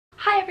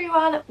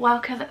everyone,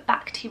 welcome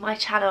back to my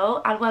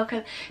channel and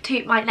welcome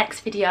to my next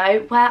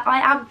video where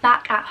I am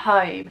back at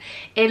home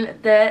in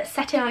the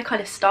setting I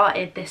kind of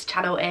started this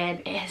channel in.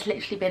 It has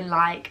literally been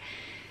like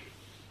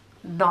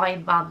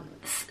 9 months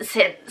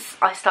since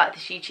I started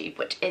this YouTube,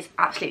 which is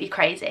absolutely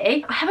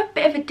crazy. I have a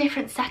bit of a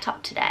different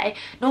setup today.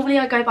 Normally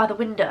I go by the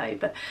window,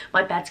 but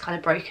my bed's kind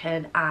of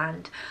broken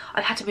and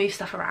I've had to move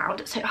stuff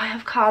around, so I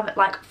have come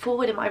like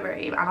forward in my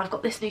room and I've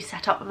got this new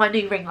setup with my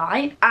new ring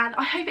light, and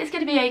I hope it's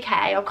going to be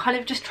okay. I'm kind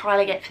of just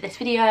trialing it for this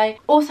video.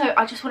 Also,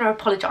 I just want to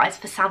apologise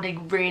for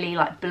sounding really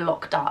like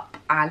blocked up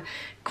and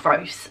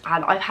gross,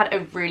 and I've had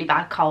a really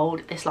bad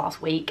cold this last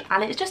week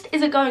and it just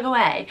isn't going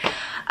away,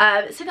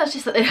 so that's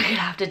just something I'm gonna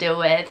have to deal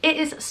with. It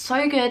is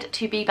so good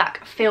to be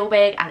back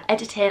filming and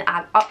editing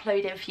and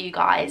uploading for you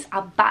guys.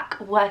 I'm back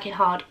working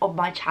hard on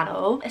my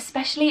channel,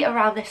 especially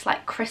around this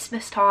like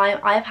Christmas time.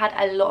 I have had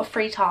a lot of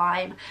free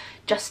time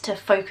just to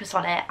focus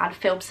on it and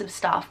film some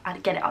stuff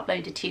and get it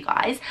uploaded to you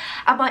guys,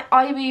 and my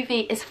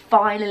iMovie is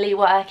finally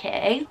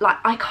working. Like,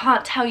 I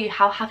can't tell you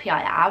how happy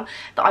I am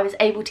that I was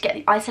able to get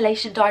the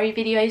isolation diary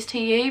videos to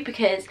you,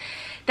 because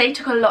they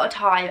took a lot of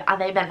time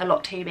and they meant a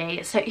lot to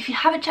me. So if you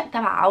haven't checked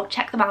them out,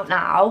 check them out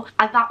now.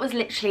 And that was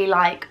literally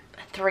like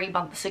 3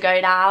 months ago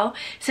now,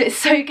 so it's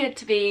so good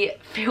to be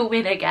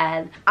filming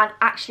again and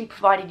actually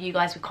providing you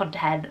guys with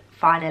content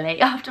finally,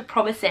 after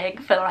promising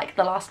for like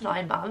the last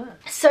 9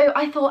 months. So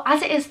I thought,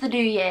 as it is the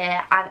new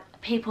year and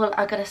people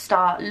are going to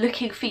start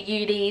looking for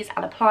unis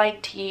and applying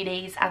to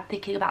unis and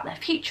thinking about their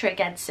future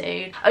again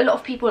soon, a lot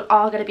of people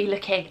are going to be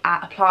looking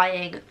at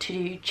applying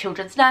to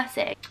children's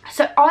nursing.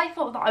 So I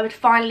thought that I would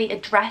finally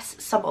address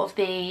some of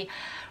the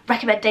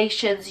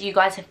recommendations you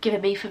guys have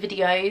given me for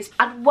videos,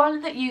 and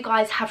one that you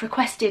guys have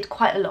requested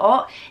quite a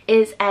lot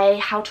is a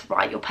how to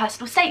write your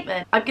personal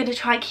statement. I'm going to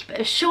try and keep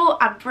it as short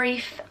and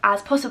brief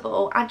as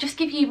possible and just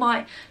give you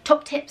my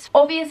top tips.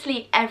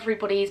 Obviously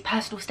everybody's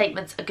personal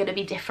statements are going to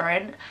be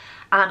different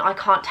and I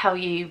can't tell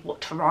you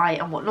what to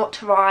write and what not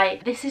to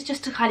write. This is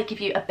just to kind of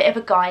give you a bit of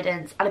a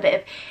guidance and a bit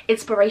of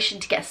inspiration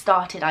to get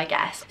started, I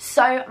guess.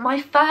 So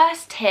my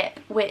first tip,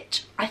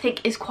 which I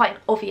think is quite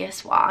an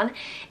obvious one,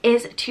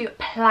 is to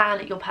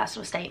plan your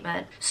personal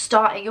statement.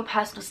 Starting your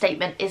personal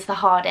statement is the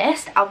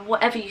hardest, and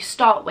whatever you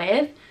start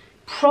with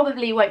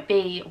probably won't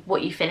be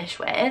what you finish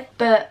with,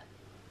 but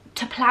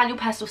to plan your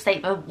personal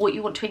statement, what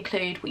you want to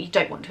include, what you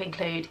don't want to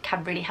include,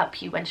 can really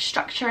help you when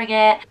structuring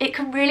it. It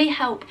can really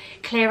help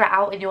clear it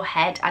out in your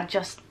head and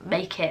just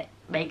make it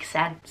make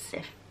sense,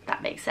 if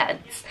that makes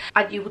sense.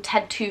 And you will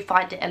tend to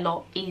find it a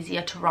lot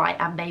easier to write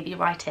and maybe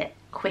write it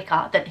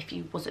quicker than if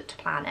you wasn't to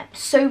plan it.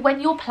 So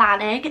when you're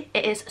planning,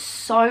 it is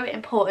so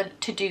important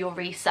to do your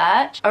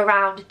research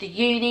around the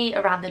uni,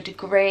 around the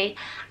degree,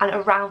 and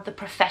around the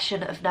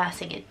profession of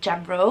nursing in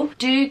general.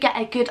 Do get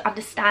a good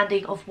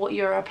understanding of what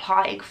you're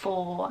applying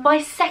for.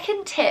 My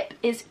second tip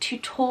is to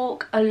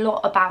talk a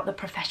lot about the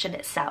profession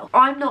itself.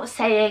 I'm not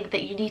saying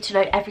that you need to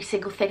know every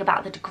single thing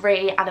about the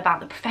degree and about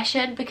the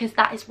profession, because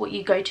that is what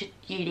you go to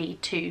uni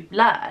to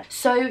learn.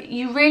 So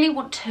you really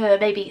want to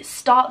maybe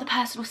start the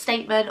personal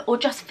statement or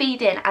just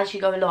feed in as you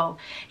go along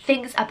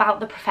things about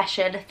the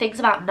profession, things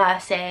about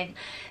nursing,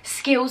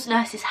 skills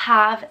nurses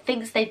have,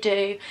 things they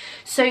do,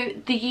 so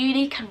the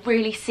uni can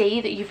really see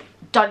that you've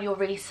done your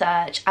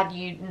research and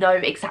you know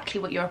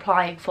exactly what you're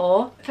applying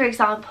for. For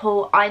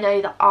example, I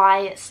know that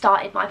I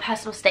started my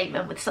personal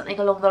statement with something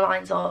along the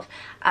lines of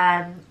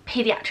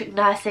paediatric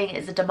nursing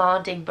is a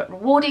demanding but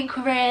rewarding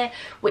career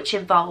which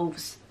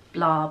involves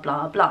blah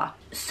blah blah.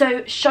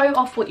 So show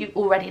off what you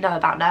already know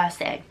about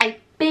nursing. A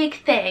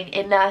big thing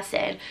in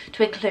nursing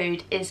to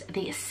include is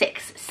the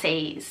 6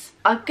 C's.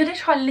 I'm going to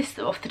try and list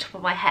them off the top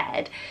of my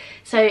head.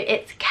 So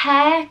it's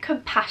care,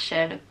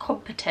 compassion,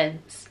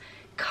 competence,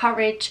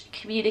 courage,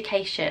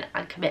 communication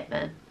and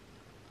commitment,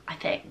 I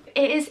think.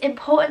 It is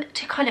important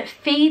to kind of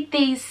feed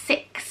these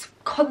 6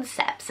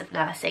 concepts of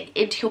nursing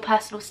into your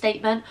personal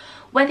statement,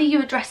 whether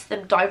you address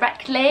them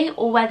directly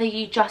or whether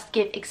you just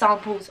give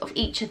examples of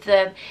each of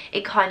them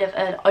in kind of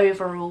an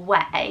overall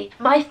way.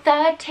 My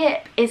third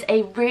tip is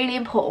a really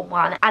important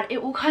one, and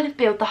it will kind of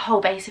build the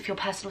whole base of your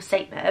personal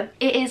statement.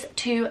 It is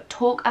to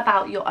talk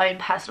about your own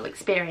personal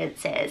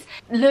experiences.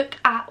 Look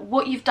at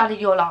what you've done in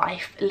your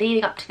life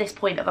leading up to this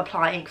point of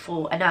applying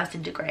for a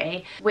nursing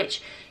degree,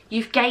 which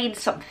you've gained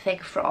something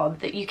from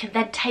that you can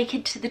then take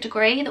into the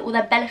degree that will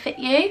then benefit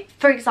you.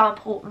 For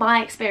example,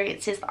 my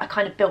experiences that I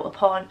kind of built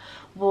upon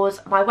was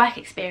my work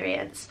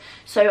experience.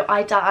 So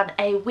I done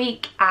a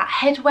week at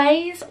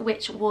Headways,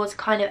 which was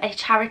kind of a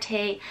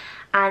charity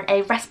and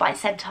a respite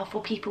centre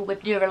for people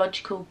with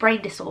neurological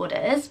brain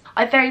disorders.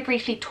 I very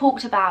briefly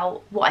talked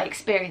about what I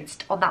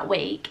experienced on that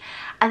week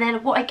and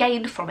then what I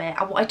gained from it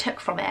and what I took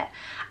from it.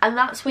 And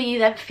that's where you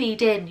then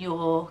feed in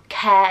your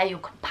care, your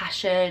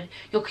compassion,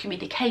 your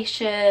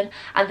communication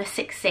and the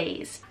 6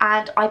 C's.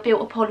 And I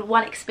built upon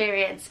one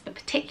experience in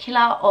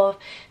particular of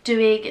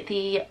doing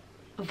the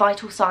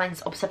vital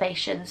signs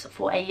observations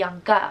for a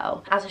young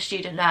girl. As a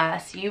student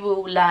nurse, you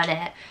will learn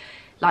it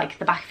like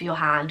the back of your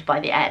hand by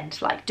the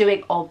end. Like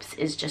doing obs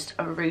is just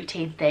a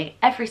routine thing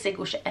every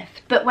single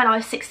shift. But when I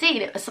was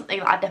 16, it was something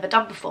that I'd never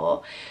done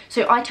before.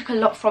 So I took a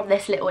lot from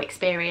this little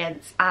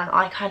experience and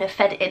I kind of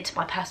fed it into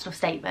my personal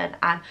statement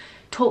and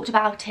talked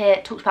about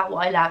it, talked about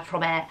what I learned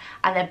from it,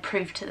 and then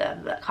proved to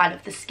them that kind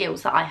of the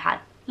skills that I had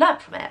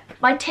learned from it.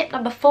 My tip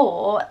number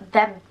 4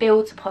 then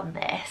builds upon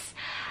this,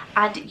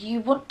 and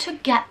you want to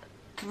get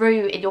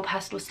through in your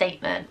personal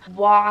statement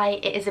why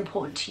it is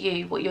important to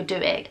you what you're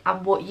doing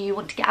and what you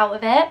want to get out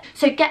of it.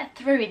 So get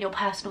through in your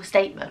personal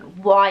statement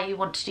why you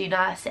want to do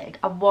nursing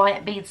and why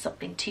it means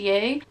something to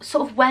you,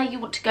 sort of where you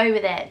want to go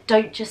with it.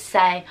 Don't just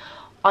say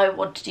I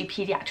want to do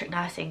paediatric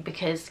nursing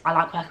because I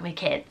like working with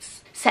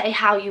kids. Say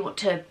how you want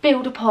to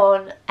build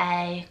upon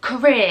a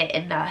career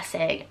in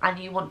nursing and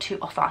you want to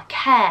offer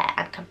care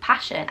and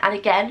compassion, and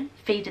again,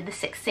 feed in the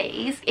 6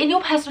 C's. In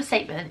your personal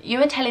statement, you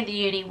are telling the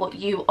uni what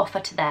you offer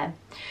to them,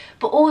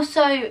 but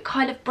also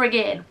kind of bring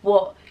in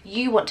what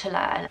you want to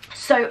learn.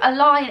 So a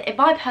line in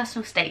my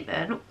personal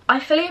statement: I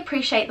fully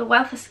appreciate the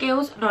wealth of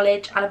skills,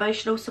 knowledge and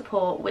emotional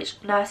support which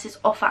nurses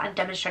offer and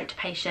demonstrate to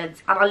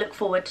patients, and I look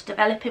forward to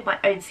developing my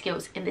own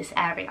skills in this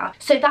area.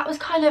 So that was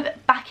kind of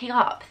backing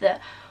up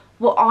that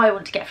what I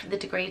want to get from the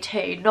degree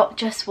too, not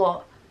just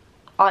what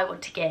I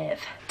want to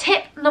give.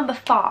 Tip number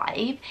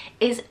 5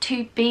 is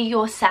to be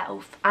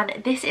yourself,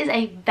 and this is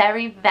a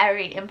very,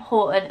 very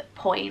important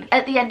point.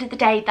 At the end of the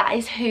day, that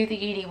is who the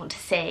uni want to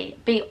see.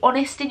 Be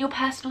honest in your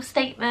personal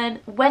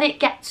statement. When it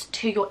gets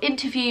to your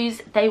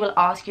interviews, they will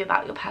ask you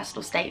about your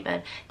personal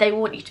statement. They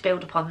want you to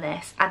build upon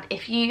this, and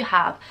if you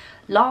have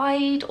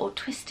lied or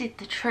twisted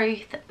the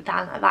truth,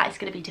 then that is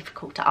going to be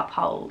difficult to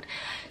uphold.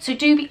 So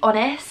do be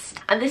honest.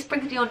 And this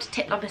brings me on to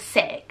tip number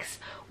 6,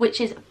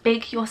 which is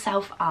big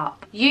yourself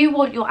up. You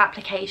want your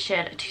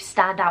application to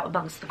stand out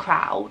amongst the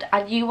crowd,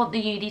 and you want the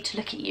uni to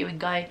look at you and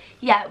go,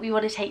 yeah, we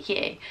want to take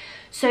you.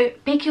 So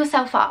big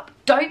yourself up.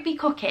 Don't be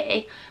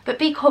cocky, but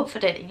be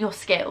confident in your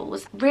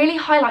skills. Really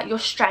highlight your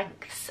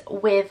strengths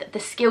with the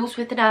skills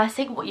with the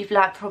nursing, what you've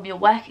learned from your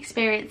work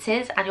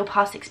experiences and your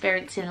past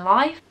experience in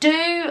life.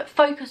 Do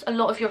focus a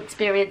lot of your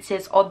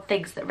experiences on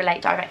things that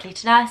relate directly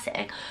to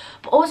nursing,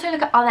 but also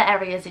look at other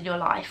areas in your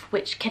life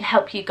which can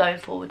help you going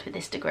forward with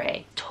this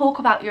degree. Talk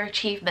about your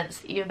achievements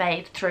that you've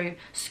made through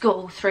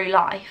school, through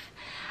life.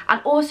 And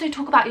also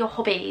talk about your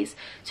hobbies.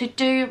 So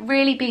do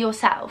really be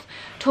yourself.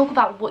 Talk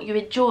about what you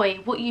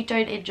enjoy, what you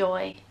don't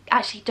enjoy.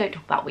 Actually, don't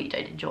talk about what you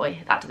don't enjoy,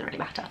 that doesn't really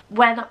matter.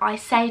 When I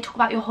say talk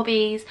about your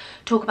hobbies,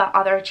 talk about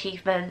other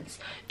achievements,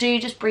 do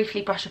just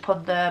briefly brush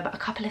upon them. A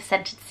couple of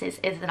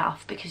sentences is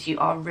enough because you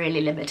are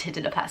really limited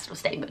in a personal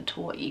statement to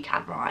what you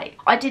can write.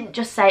 I didn't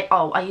just say,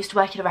 oh, I used to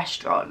work in a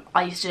restaurant,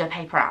 I used to do a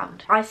paper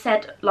round. I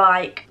said,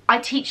 like, I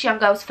teach young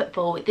girls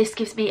football. This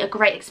gives me a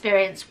great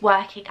experience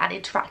working and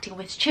interacting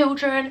with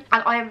children,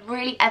 and I am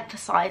really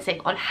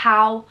emphasising on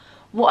how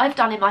what I've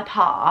done in my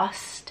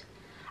past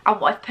and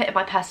what I've put in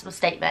my personal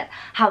statement,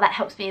 how that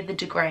helps me in the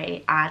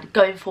degree and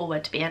going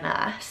forward to be a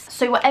nurse.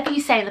 So whatever you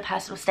say in the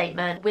personal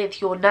statement,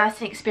 with your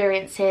nursing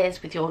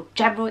experiences, with your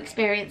general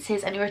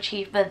experiences and your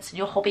achievements and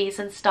your hobbies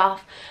and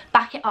stuff,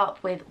 back it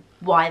up with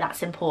why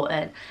that's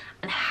important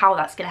and how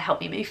that's going to help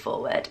me move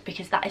forward,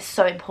 because that is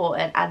so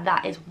important and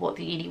that is what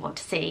the uni want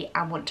to see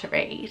and want to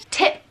read.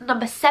 Tip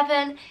number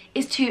 7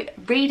 is to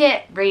read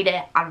it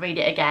and read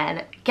it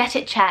again. Get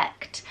it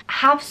checked.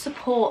 Have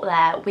support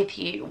there with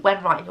you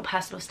when writing your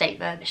personal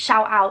statement.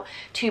 Shout out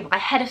to my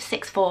head of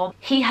sixth form.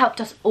 He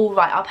helped us all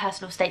write our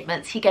personal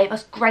statements. He gave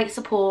us great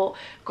support,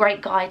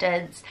 great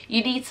guidance.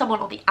 You need someone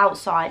on the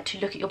outside to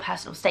look at your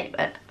personal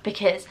statement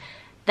because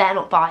they're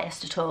not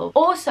biased at all.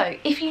 Also,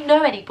 if you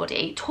know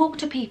anybody, talk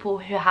to people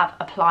who have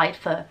applied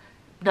for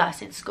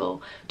nursing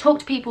school. Talk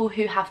to people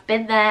who have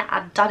been there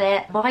and done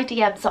it. My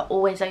DMs are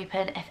always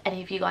open if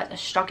any of you guys are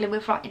struggling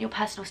with writing your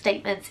personal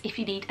statements, if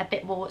you need a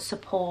bit more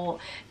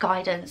support,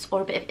 guidance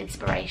or a bit of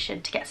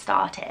inspiration to get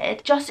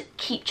started. Just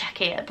keep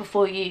checking it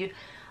before you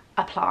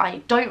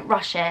apply. Don't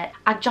rush it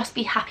and just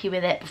be happy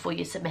with it before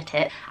you submit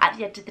it. At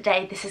the end of the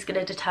day, this is going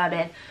to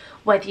determine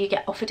whether you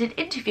get offered an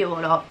interview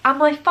or not. And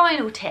my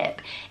final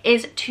tip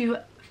is to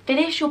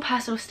finish your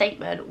personal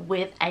statement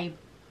with a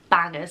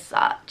bang as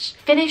such.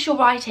 Finish your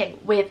writing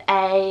with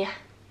a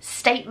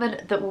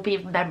statement that will be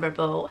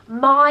memorable.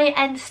 My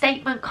end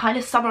statement kind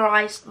of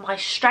summarised my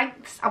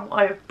strengths and what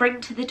I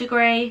bring to the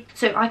degree.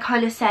 So I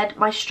kind of said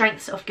my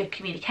strengths of good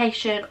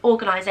communication,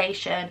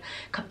 organisation,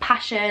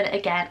 compassion,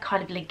 again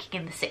kind of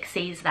linking in the 6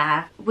 C's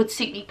there, would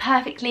suit me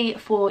perfectly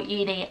for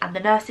uni and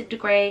the nursing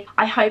degree.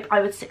 I hope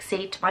I would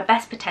succeed to my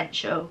best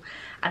potential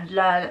and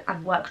learn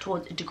and work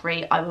towards a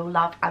degree I will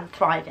love and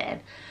thrive in.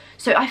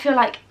 So I feel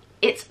like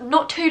it's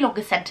not too long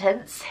a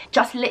sentence,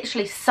 just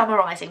literally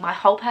summarising my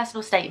whole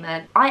personal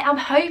statement. I am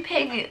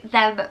hoping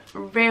them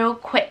real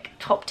quick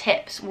top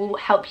tips will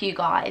help you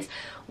guys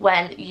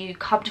when you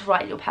come to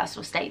write your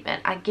personal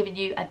statement and giving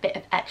you a bit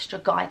of extra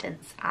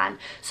guidance and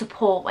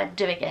support when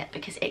doing it,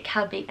 because it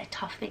can be a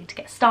tough thing to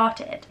get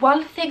started.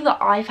 One thing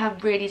that I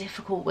found really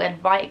difficult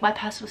when writing my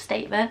personal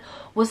statement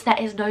was there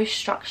is no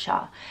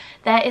structure.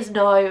 There is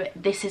no,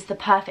 this is the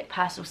perfect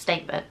personal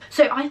statement.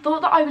 So I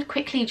thought that I would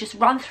quickly just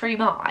run through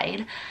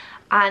mine,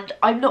 and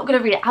I'm not going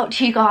to read it out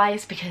to you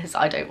guys because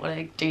I don't want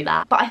to do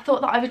that, but I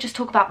thought that I would just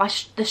talk about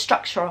the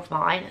structure of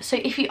mine. So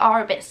if you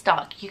are a bit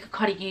stuck, you can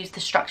kind of use the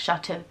structure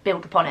to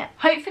build upon it.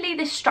 Hopefully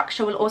this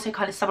structure will also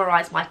kind of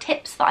summarise my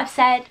tips that I've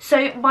said.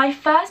 So my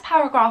first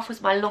paragraph was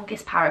my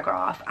longest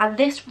paragraph, and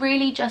this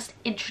really just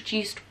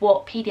introduced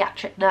what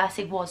paediatric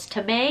nursing was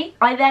to me.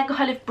 I then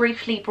kind of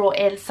briefly brought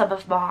in some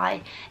of my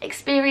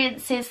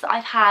experiences that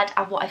I've had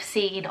and what I've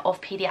seen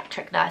of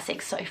paediatric nursing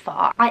so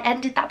far. I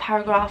ended that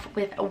paragraph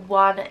with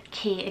one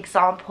key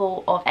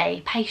example of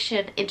a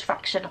patient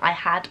interaction I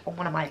had on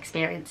one of my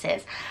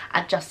experiences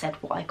and just said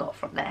what I got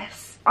from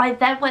this. I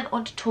then went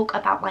on to talk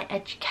about my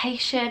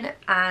education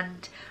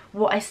and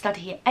what I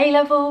study at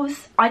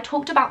A-levels. I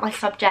talked about my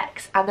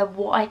subjects and then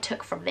what I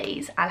took from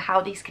these and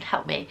how these can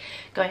help me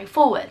going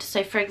forward.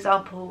 So for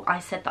example, I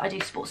said that I do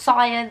sports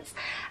science,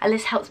 and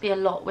this helps me a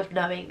lot with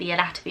knowing the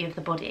anatomy of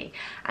the body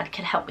and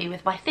can help me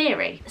with my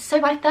theory. So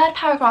my third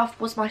paragraph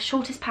was my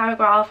shortest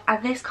paragraph,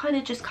 and this kind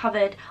of just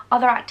covered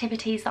other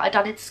activities that I've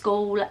done in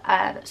school,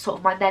 sort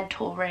of my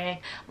mentoring,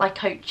 my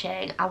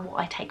coaching, and what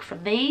I take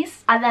from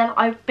these. And then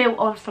I built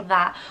on from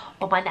that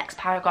on my next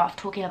paragraph,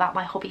 talking about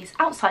my hobbies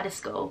outside of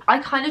school. I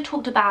kind of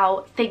talked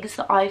about things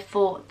that I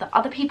thought that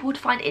other people would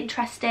find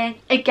interesting.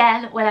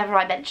 Again, whenever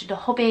I mentioned a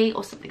hobby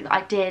or something that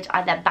I did,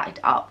 I then backed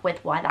it up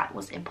with why that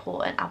was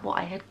important and what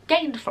I had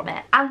gained from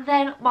it. And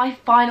then my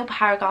final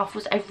paragraph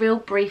was a real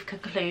brief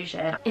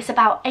conclusion. It's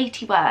about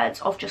 80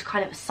 words of just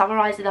kind of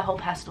summarising the whole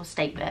personal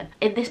statement.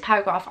 In this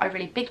paragraph, I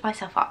really bigged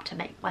myself up to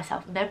make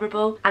myself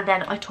memorable, and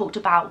then I talked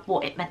about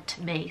what it meant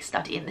to me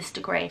studying this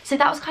degree. So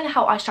that was kind of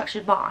how I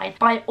structured mine.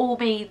 By all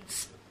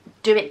means,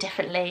 do it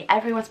differently.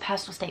 Everyone's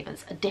personal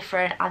statements are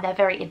different and they're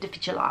very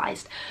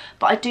individualized,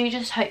 but I do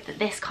just hope that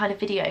this kind of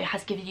video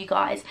has given you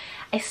guys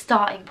a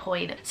starting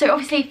point. So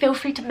obviously feel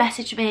free to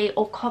message me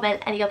or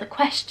comment any other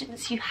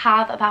questions you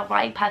have about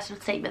writing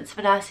personal statements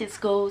for nursing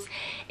schools.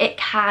 It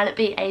can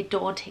be a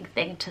daunting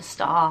thing to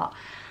start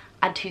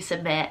and to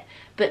submit,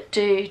 but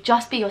do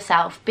just be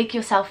yourself, big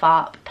yourself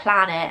up,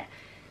 plan it,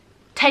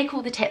 take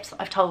all the tips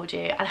that I've told you,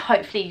 and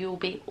hopefully you'll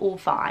be all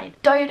fine.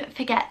 Don't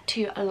forget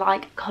to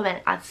like,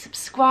 comment and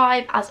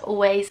subscribe as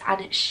always,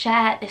 and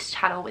share this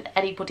channel with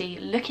anybody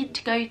looking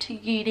to go to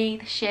uni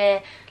this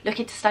year,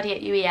 looking to study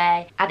at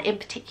UEA, and in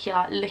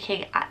particular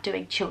looking at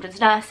doing children's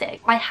nursing.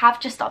 I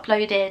have just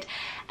uploaded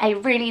a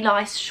really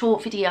nice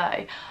short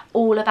video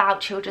all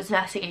about children's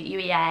nursing at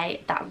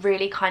UEA that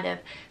really kind of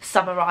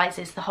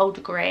summarises the whole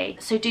degree,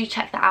 so do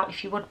check that out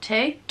if you want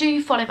to.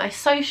 Do follow my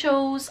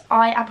socials.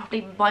 I am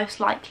probably most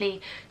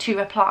likely to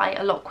reply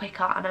a lot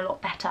quicker and a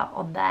lot better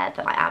on there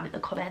than I am in the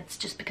comments,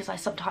 just because I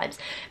sometimes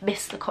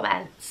miss the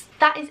comments.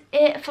 That is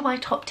it for my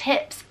top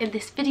tips in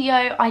this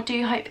video. I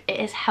do hope it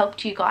has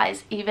helped you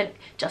guys even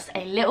just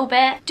a little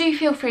bit. Do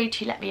feel free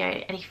to let me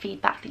know any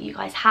feedback that you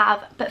guys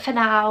have, but for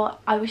now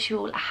I wish you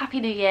all a happy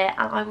new year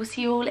and I will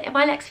see you all in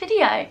my next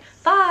video.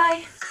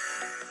 Bye!